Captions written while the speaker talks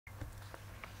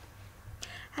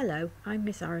Hello, I'm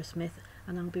Miss Arrowsmith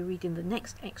and I'll be reading the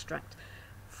next extract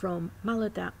from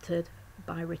Maladapted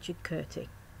by Richard Curti.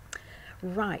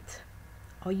 Right,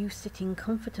 are you sitting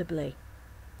comfortably?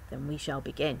 Then we shall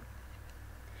begin.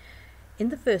 In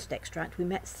the first extract we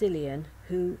met Cillian,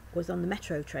 who was on the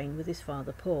metro train with his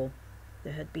father Paul.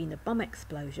 There had been a bomb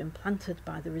explosion planted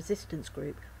by the resistance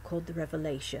group called the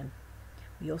Revelation.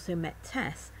 We also met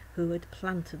Tess, who had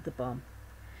planted the bomb.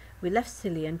 We left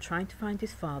Cillian trying to find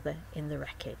his father in the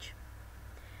wreckage.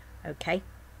 Okay,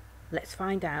 let's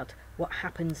find out what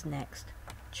happens next.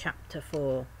 Chapter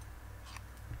 4.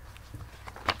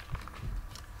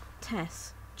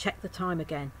 Tess checked the time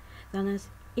again. Then, as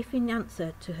if in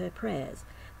answer to her prayers,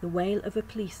 the wail of a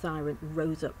police siren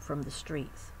rose up from the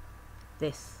streets.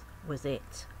 This was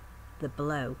it. The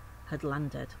blow had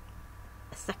landed.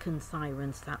 A second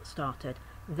siren started,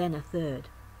 then a third.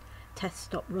 Tess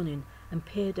stopped running and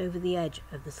peered over the edge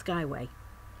of the skyway.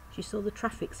 She saw the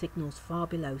traffic signals far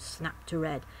below snap to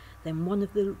red, then one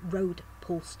of the road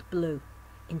pulsed blue,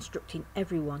 instructing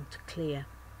everyone to clear.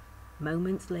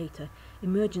 Moments later,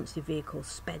 emergency vehicles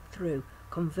sped through,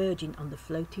 converging on the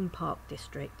floating park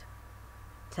district.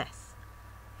 Tess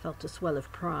felt a swell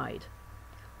of pride.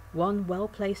 One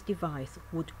well-placed device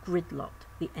would gridlock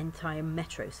the entire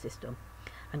metro system,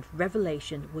 and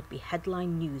Revelation would be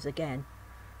headline news again,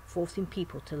 forcing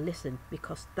people to listen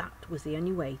because that was the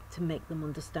only way to make them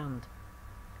understand.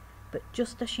 But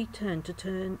just as she turned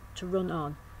to run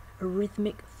on, a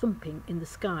rhythmic thumping in the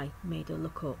sky made her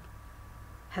look up.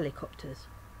 Helicopters.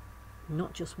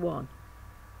 Not just one,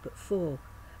 but 4,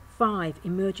 5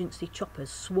 emergency choppers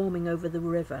swarming over the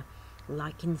river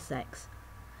like insects.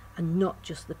 And not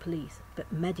just the police, but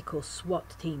medical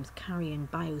SWAT teams carrying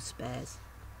biospares.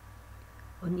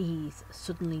 Unease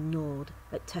suddenly gnawed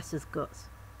at Tessa's guts.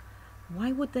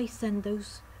 Why would they send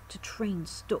those to trains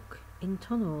stuck in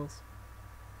tunnels?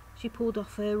 She pulled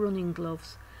off her running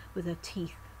gloves with her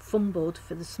teeth, fumbled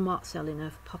for the smart cell in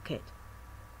her pocket,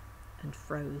 and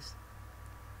froze.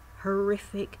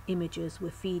 Horrific images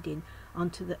were feeding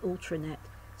onto the ultranet,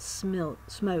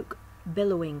 smoke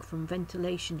billowing from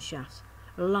ventilation shafts,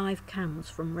 live cams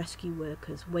from rescue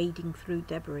workers wading through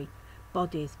debris,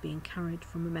 bodies being carried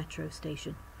from a metro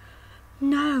station.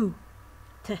 No!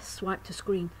 Tess swiped a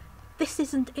screen. This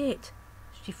isn't it!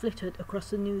 She flittered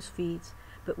across the news feeds,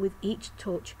 but with each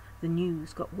touch the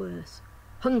news got worse.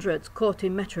 Hundreds caught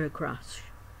in metro crash.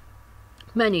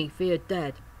 Many feared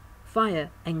dead. Fire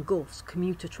engulfs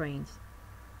commuter trains.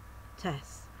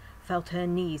 Tess felt her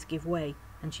knees give way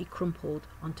and she crumpled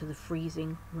onto the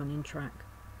freezing running track.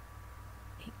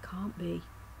 It can't be.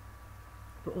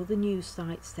 But all the news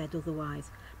sites said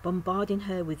otherwise, bombarding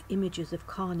her with images of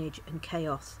carnage and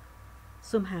chaos.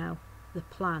 Somehow the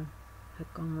plan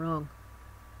had gone wrong.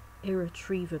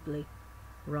 Irretrievably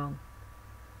wrong.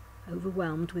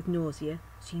 Overwhelmed with nausea,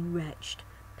 she retched,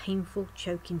 painful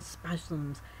choking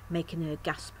spasms making her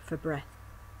gasp for breath.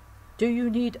 Do you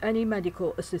need any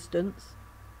medical assistance?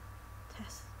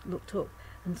 Tess looked up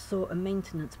and saw a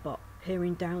maintenance bot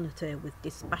peering down at her with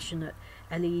dispassionate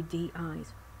LED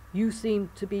eyes. You seem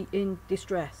to be in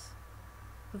distress.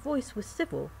 The voice was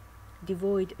civil,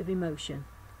 devoid of emotion.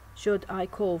 Should I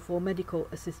call for medical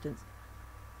assistance?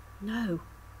 No.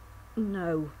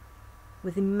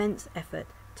 With immense effort,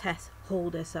 Tess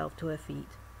hauled herself to her feet.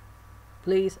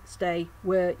 Please stay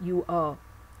where you are.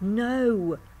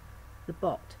 No! The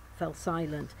bot fell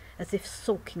silent, as if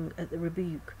sulking at the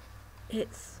rebuke.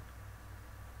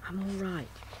 I'm all right,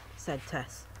 said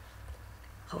Tess.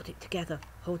 Hold it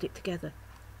together.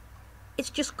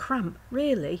 It's just cramp,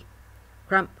 really.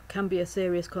 Cramp can be a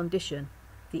serious condition,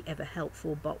 the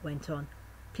ever-helpful bot went on.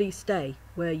 Please stay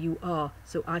where you are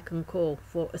so I can call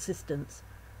for assistance.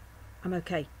 I'm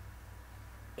okay.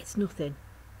 It's nothing.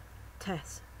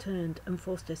 Tess turned and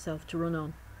forced herself to run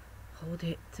on. Hold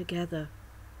it together.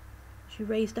 She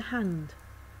raised a hand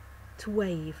to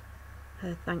wave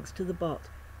her thanks to the bot,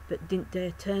 but didn't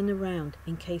dare turn around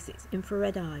in case its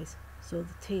infrared eyes saw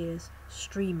the tears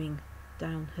streaming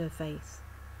down her face.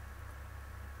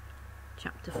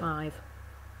 Chapter 5.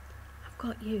 I've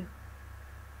got you.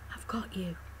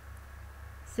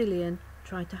 Cillian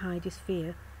tried to hide his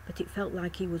fear, but it felt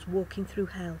like he was walking through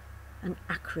hell, an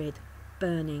acrid,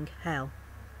 burning hell.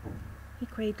 He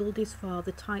cradled his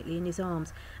father tightly in his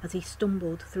arms as he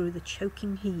stumbled through the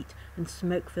choking heat and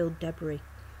smoke-filled debris,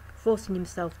 forcing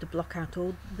himself to block out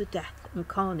all the death and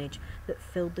carnage that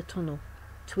filled the tunnel,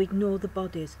 to ignore the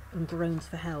bodies and groans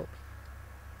for help.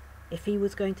 If he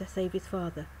was going to save his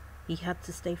father, he had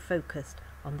to stay focused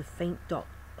on the faint dot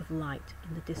of light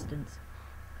in the distance.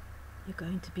 You're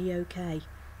going to be okay,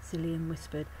 Cillian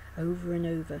whispered over and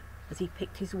over, as he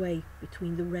picked his way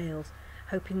between the rails,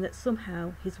 hoping that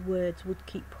somehow his words would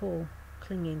keep Paul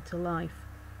clinging to life.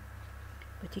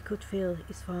 But he could feel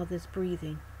his father's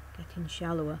breathing getting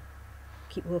shallower.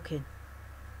 Keep walking.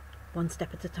 One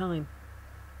step at a time.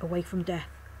 Away from death.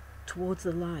 Towards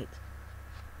the light.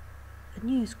 The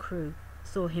news crew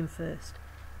saw him first.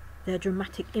 Their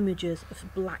dramatic images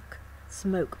of black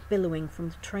smoke billowing from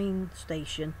the train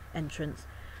station entrance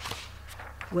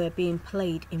were being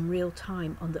played in real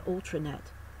time on the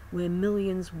ultranet, where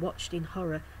millions watched in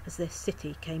horror as their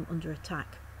city came under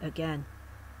attack again.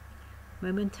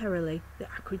 Momentarily, the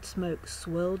acrid smoke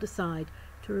swirled aside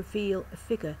to reveal a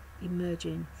figure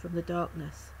emerging from the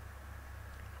darkness.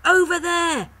 "Over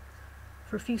there!"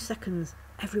 For a few seconds,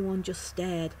 everyone just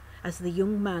stared as the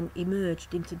young man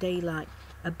emerged into daylight,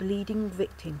 a bleeding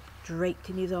victim draped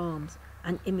in his arms,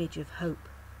 an image of hope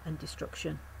and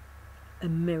destruction. A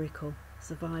miracle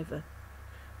survivor.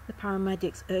 The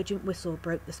paramedics' urgent whistle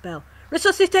broke the spell.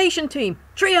 "Resuscitation team!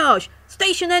 Triage!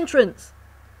 Station entrance!"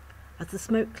 As the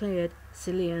smoke cleared,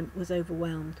 Cillian was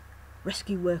overwhelmed.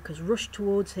 Rescue workers rushed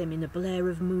towards him in a blare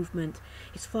of movement.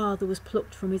 His father was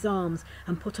plucked from his arms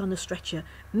and put on a stretcher,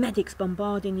 medics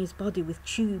bombarding his body with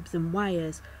tubes and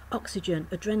wires, oxygen,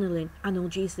 adrenaline,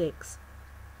 analgesics.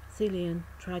 Cillian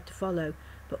tried to follow,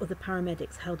 but other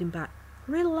paramedics held him back.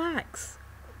 "Relax!"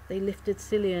 They lifted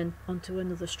Cillian onto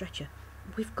another stretcher.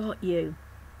 "We've got you."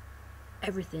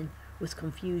 Everything was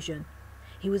confusion.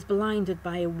 He was blinded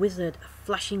by a wizard of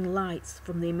flashing lights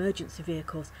from the emergency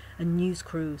vehicles and news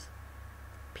crews.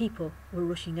 People were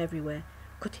rushing everywhere.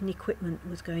 Cutting equipment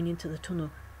was going into the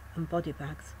tunnel, and body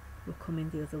bags were coming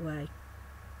the other way.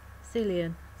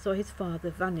 Cillian saw his father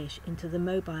vanish into the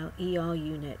mobile ER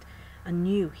unit and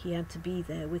knew he had to be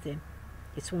there with him.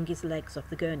 He swung his legs off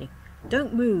the gurney.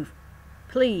 "Don't move,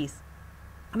 please."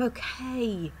 "I'm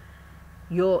okay."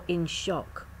 "You're in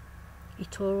shock." He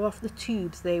tore off the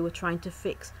tubes they were trying to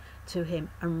fix to him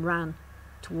and ran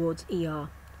towards ER.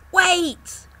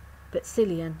 "Wait!" But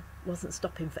Cillian wasn't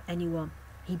stopping for anyone.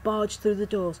 He barged through the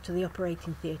doors to the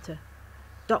operating theatre.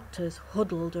 Doctors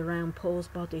huddled around Paul's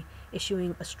body,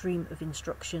 issuing a stream of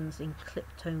instructions in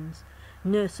clipped tones.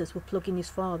 Nurses were plugging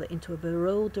his father into a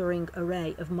bewildering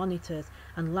array of monitors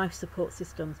and life support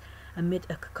systems amid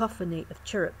a cacophony of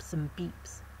chirrups and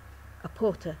beeps. A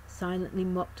porter silently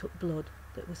mopped up blood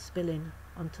that was spilling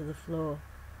onto the floor.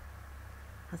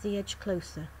 As he edged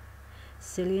closer,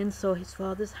 Cillian saw his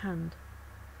father's hand,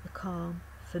 the calm,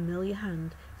 familiar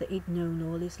hand that he'd known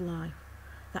all his life,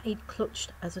 that he'd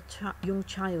clutched as a young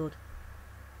child,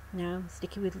 now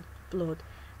sticky with blood,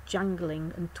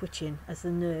 jangling and twitching as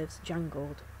the nerves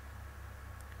jangled.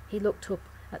 He looked up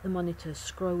at the monitor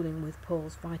scrolling with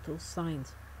Paul's vital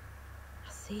signs. "I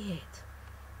see it."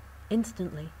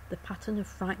 Instantly, the pattern of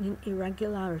frightening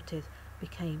irregularities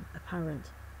became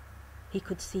apparent. He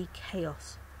could see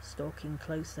chaos stalking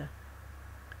closer.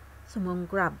 Someone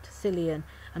grabbed Cillian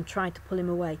and tried to pull him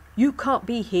away. "You can't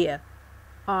be here."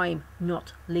 "I'm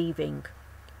not leaving."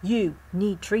 "You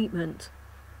need treatment."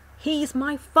 "He's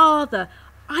my father."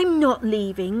 "I'm not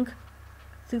leaving."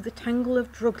 Through the tangle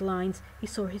of drug lines, he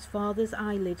saw his father's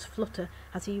eyelids flutter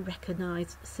as he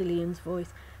recognised Cillian's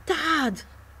voice. "Dad!"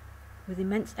 With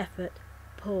immense effort,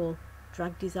 Paul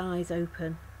dragged his eyes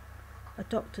open. A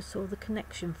doctor saw the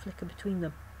connection flicker between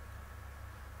them.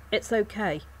 "It's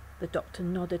okay." The doctor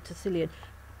nodded to Cillian.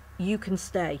 "You can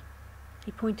stay."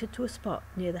 He pointed to a spot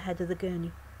near the head of the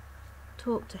gurney.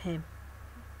 "Talk to him.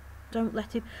 Don't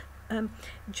let him...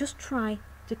 just try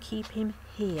to keep him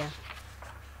here."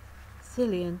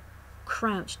 Cillian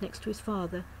crouched next to his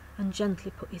father and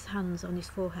gently put his hands on his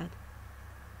forehead.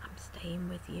 "I'm staying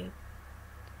with you."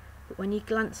 But when he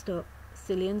glanced up,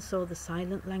 Cillian saw the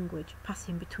silent language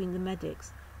passing between the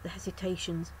medics, the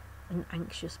hesitations and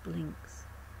anxious blinks.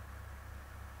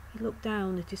 He looked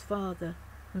down at his father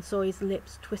and saw his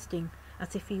lips twisting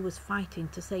as if he was fighting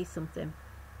to say something.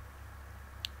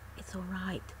 "It's all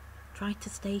right. Try to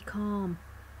stay calm."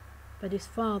 But his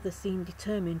father seemed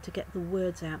determined to get the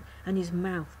words out, and his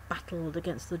mouth battled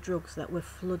against the drugs that were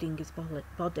flooding his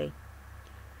body.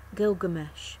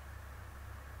 "Gilgamesh."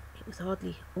 It was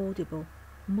hardly audible,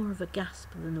 more of a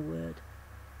gasp than a word.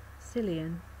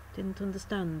 Cillian didn't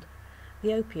understand.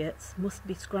 The opiates must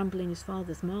be scrambling his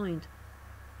father's mind.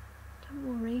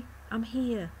 "Don't worry, I'm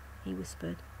here," he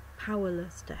whispered,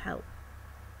 powerless to help.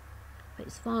 But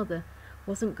his father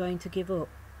wasn't going to give up.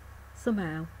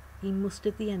 Somehow he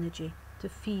mustered the energy to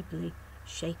feebly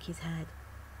shake his head.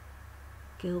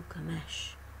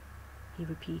 "Gilgamesh," he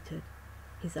repeated,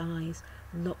 his eyes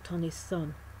locked on his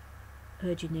son,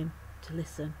 urging him to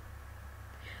listen.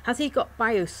 "Has he got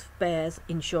biospheres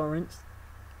insurance?"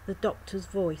 The doctor's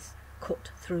voice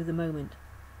cut through the moment.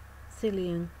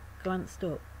 Cillian glanced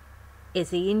up.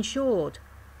 "Is he insured?"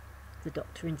 the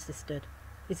doctor insisted.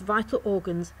 "His vital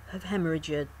organs have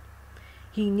hemorrhaged.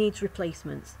 He needs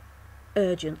replacements.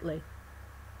 Urgently."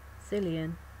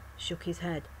 Cillian shook his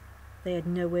head. They had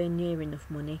nowhere near enough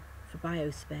money for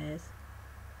biospares.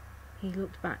 He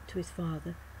looked back to his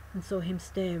father and saw him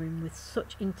staring with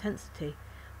such intensity,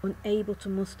 unable to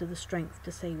muster the strength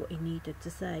to say what he needed to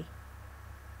say.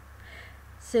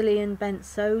 Cillian bent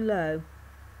so low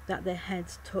that their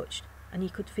heads touched, and he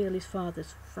could feel his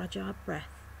father's fragile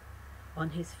breath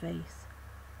on his face.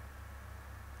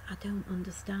 "I don't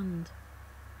understand.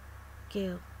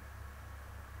 Gil.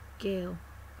 Gil."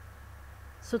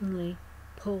 Suddenly,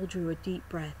 Paul drew a deep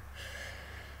breath.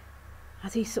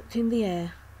 As he sucked in the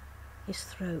air, his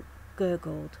throat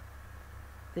gurgled.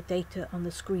 The data on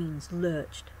the screens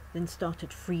lurched, then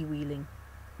started freewheeling.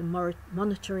 The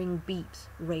monitoring beeps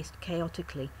raced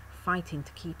chaotically, fighting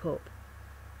to keep up.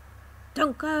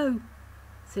 "Don't go,"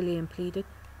 Cillian pleaded.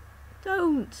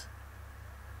 "Don't."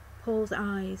 Paul's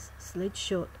eyes slid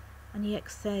shut, and he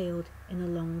exhaled in a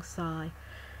long sigh.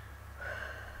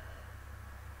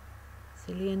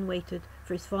 Cillian waited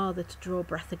for his father to draw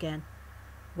breath again,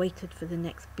 waited for the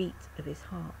next beat of his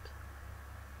heart.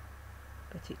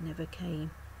 But it never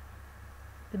came.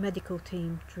 The medical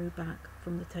team drew back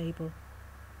from the table.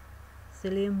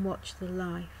 Cillian watched the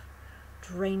life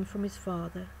drain from his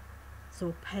father, saw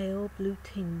a pale blue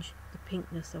tinge the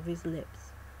pinkness of his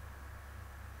lips.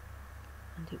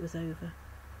 And it was over.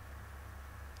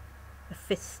 A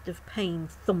fist of pain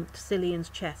thumped Cillian's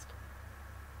chest.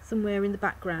 Somewhere in the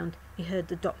background he heard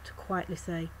the doctor quietly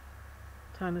say,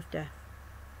 "Time of death,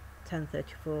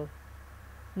 10:34.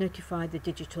 Notify the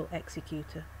digital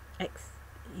executor."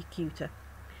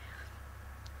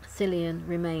 Cillian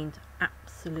remained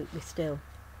absolutely still,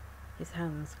 his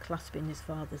hands clasping his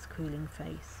father's cooling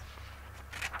face.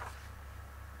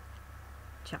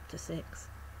 Chapter 6.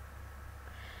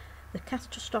 The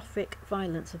catastrophic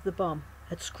violence of the bomb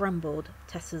had scrambled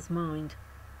Tessa's mind.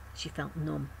 She felt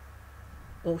numb.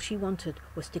 All she wanted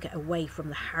was to get away from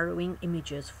the harrowing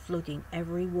images flooding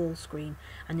every wall screen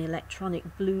and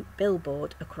electronic blue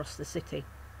billboard across the city.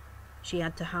 She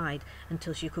had to hide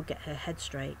until she could get her head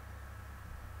straight.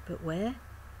 But where?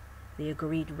 The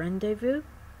agreed rendezvous?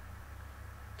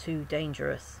 Too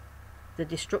dangerous. The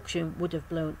destruction would have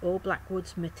blown all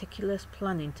Blackwood's meticulous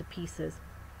planning to pieces.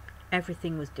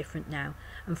 Everything was different now,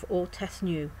 and for all Tess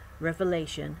knew,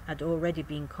 Revelation had already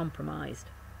been compromised,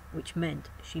 which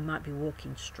meant she might be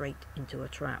walking straight into a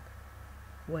trap.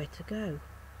 Where to go?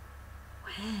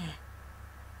 Where?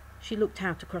 She looked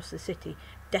out across the city,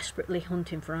 desperately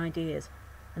hunting for ideas,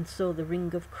 and saw the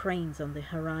ring of cranes on the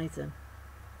horizon.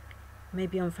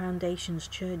 Maybe on Foundation's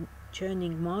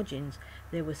churning margins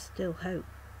there was still hope.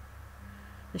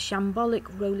 The shambolic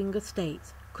rolling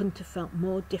estates couldn't have felt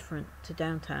more different to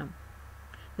downtown.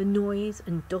 The noise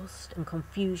and dust and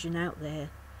confusion out there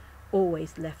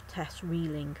always left Tess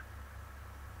reeling.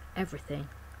 Everything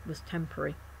was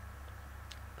temporary.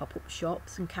 Pop-up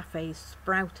shops and cafes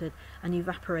sprouted and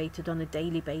evaporated on a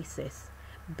daily basis.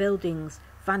 Buildings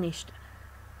vanished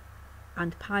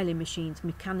and piling machines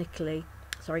magically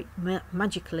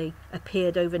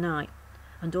appeared overnight,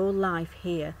 and all life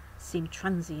here seemed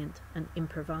transient and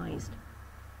improvised.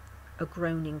 A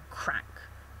groaning crack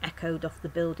echoed off the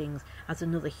buildings as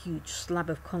another huge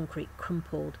slab of concrete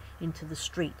crumpled into the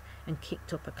street and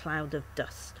kicked up a cloud of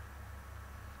dust.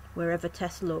 Wherever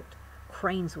Tess looked,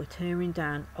 cranes were tearing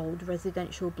down old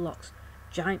residential blocks,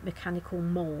 giant mechanical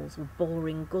moles were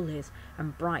boring gullies,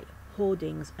 and bright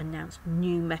hoardings announced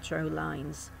new metro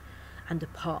lines and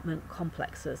apartment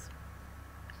complexes.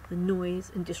 The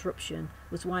noise and disruption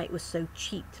was why it was so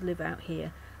cheap to live out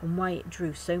here, and why it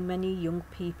drew so many young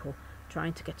people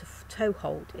trying to get a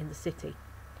toehold in the city.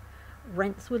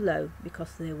 Rents were low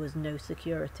because there was no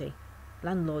security.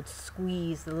 Landlords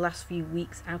squeezed the last few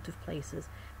weeks out of places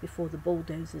before the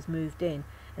bulldozers moved in,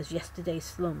 as yesterday's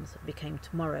slums became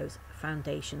tomorrow's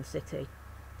Foundation City.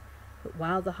 But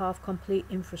while the half-complete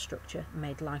infrastructure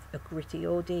made life a gritty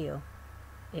ordeal,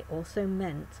 it also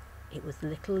meant it was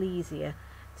little easier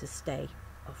to stay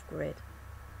off-grid.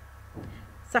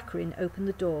 Sakharin opened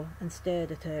the door and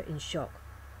stared at her in shock.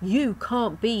 "You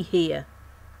can't be here!"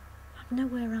 "I've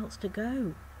nowhere else to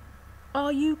go."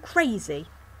 "Are you crazy?"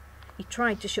 He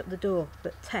tried to shut the door,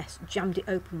 but Tess jammed it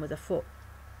open with her foot.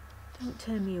 "Don't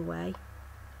turn me away.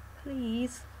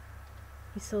 Please."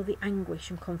 He saw the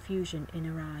anguish and confusion in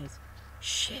her eyes.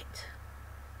 "Shit!"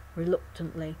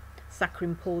 Reluctantly,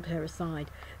 Sakharin pulled her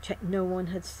aside, checked no one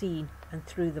had seen, and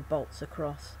threw the bolts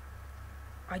across.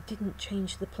 "I didn't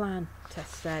change the plan," Tess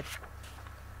said.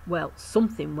 Well,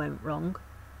 something went wrong.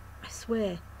 I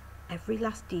swear, every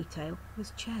last detail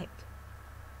was checked.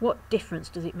 What difference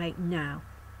does it make now?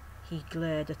 He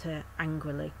glared at her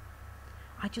angrily.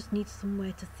 I just need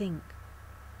somewhere to think.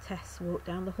 Tess walked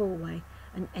down the hallway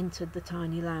and entered the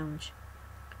tiny lounge.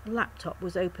 A laptop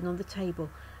was open on the table,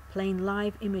 playing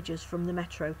live images from the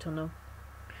metro tunnel.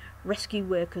 Rescue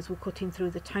workers were cutting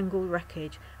through the tangled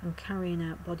wreckage and carrying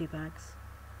out body bags.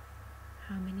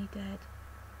 How many dead?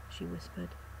 She whispered.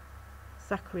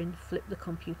 Sakharin flipped the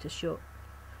computer shut.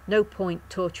 No point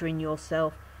torturing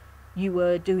yourself. You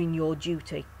were doing your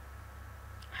duty.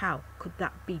 How could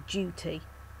that be duty?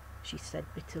 She said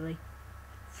bitterly.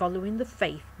 Following the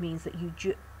faith means that you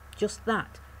just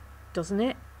that, doesn't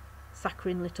it?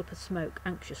 Sakharin lit up a smoke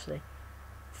anxiously.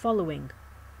 Following,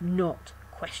 not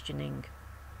questioning.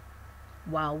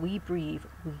 While we breathe,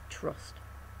 we trust,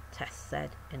 Tess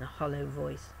said in a hollow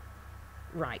voice.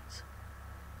 Right.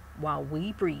 While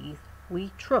we breathe,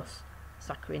 we trust,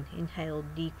 Sakharin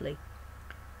inhaled deeply.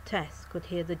 Tess could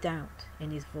hear the doubt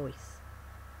in his voice.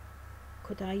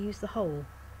 Could I use the hole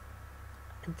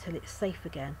until it's safe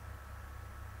again?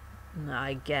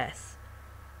 I guess.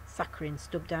 Sakharin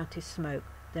stubbed out his smoke,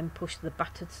 then pushed the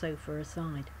battered sofa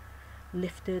aside,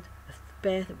 lifted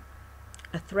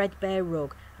a threadbare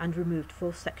rug and removed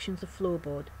 4 sections of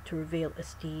floorboard to reveal a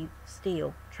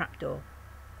steel trapdoor.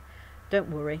 Don't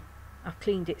worry, I've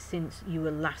cleaned it since you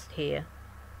were last here.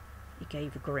 He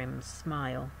gave a grim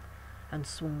smile and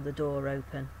swung the door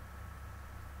open.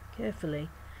 Carefully,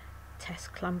 Tess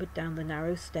clambered down the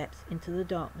narrow steps into the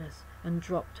darkness and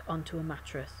dropped onto a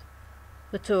mattress.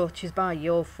 The torch is by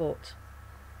your foot.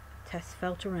 Tess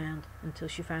felt around until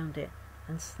she found it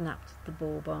and snapped the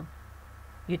bulb on.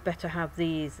 You'd better have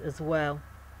these as well.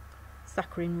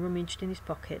 Sakharin rummaged in his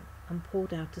pocket and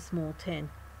pulled out a small tin.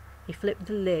 He flipped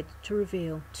the lid to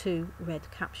reveal 2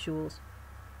 red capsules.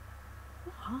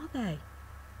 What are they?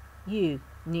 You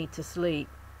need to sleep.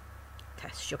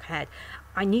 Tess shook her head.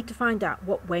 I need to find out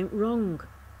what went wrong.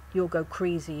 You'll go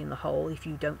crazy in the hole if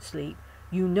you don't sleep.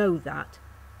 You know that.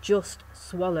 Just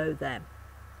swallow them.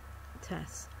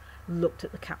 Tess looked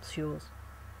at the capsules.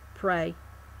 Pray,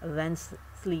 then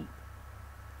sleep.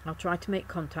 I'll try to make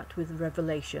contact with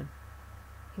Revelation.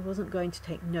 He wasn't going to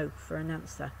take no for an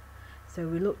answer, so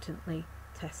reluctantly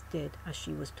Tess did as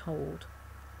she was told.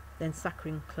 Then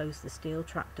Sakharin closed the steel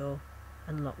trapdoor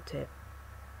and locked it.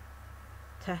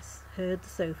 Tess heard the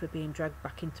sofa being dragged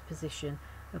back into position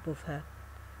above her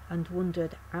and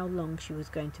wondered how long she was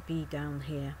going to be down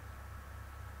here.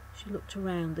 She looked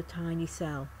around the tiny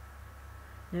cell.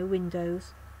 No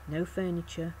windows, no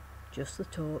furniture, just the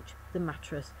torch, the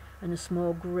mattress, and a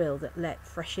small grill that let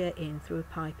fresh air in through a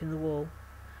pipe in the wall.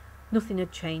 Nothing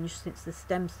had changed since the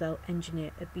stem cell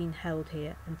engineer had been held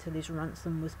here until his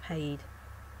ransom was paid,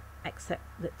 except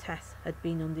that Tess had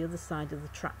been on the other side of the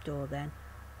trapdoor then,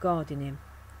 guarding him,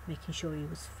 making sure he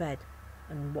was fed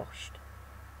and washed.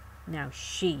 Now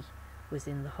she was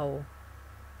in the hole.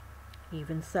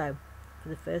 Even so, for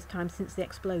the first time since the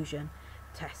explosion,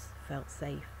 Tess felt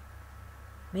safe.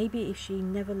 Maybe if she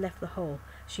never left the hole,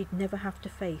 she'd never have to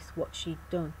face what she'd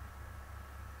done.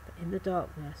 But in the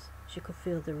darkness, she could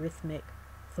feel the rhythmic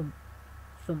thump,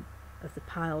 thump of the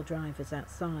pile drivers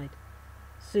outside.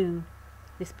 Soon,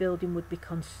 this building would be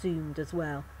consumed as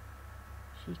well.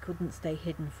 She couldn't stay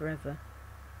hidden forever.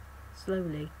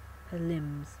 Slowly, her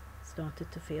limbs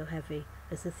started to feel heavy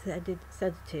as the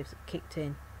sedatives kicked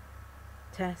in.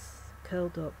 Tess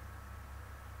curled up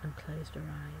and closed her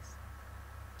eyes.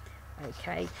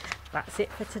 Okay, that's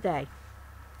it for today.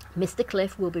 Mr.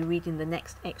 Cliff will be reading the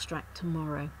next extract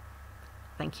tomorrow.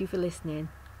 Thank you for listening.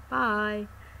 Bye.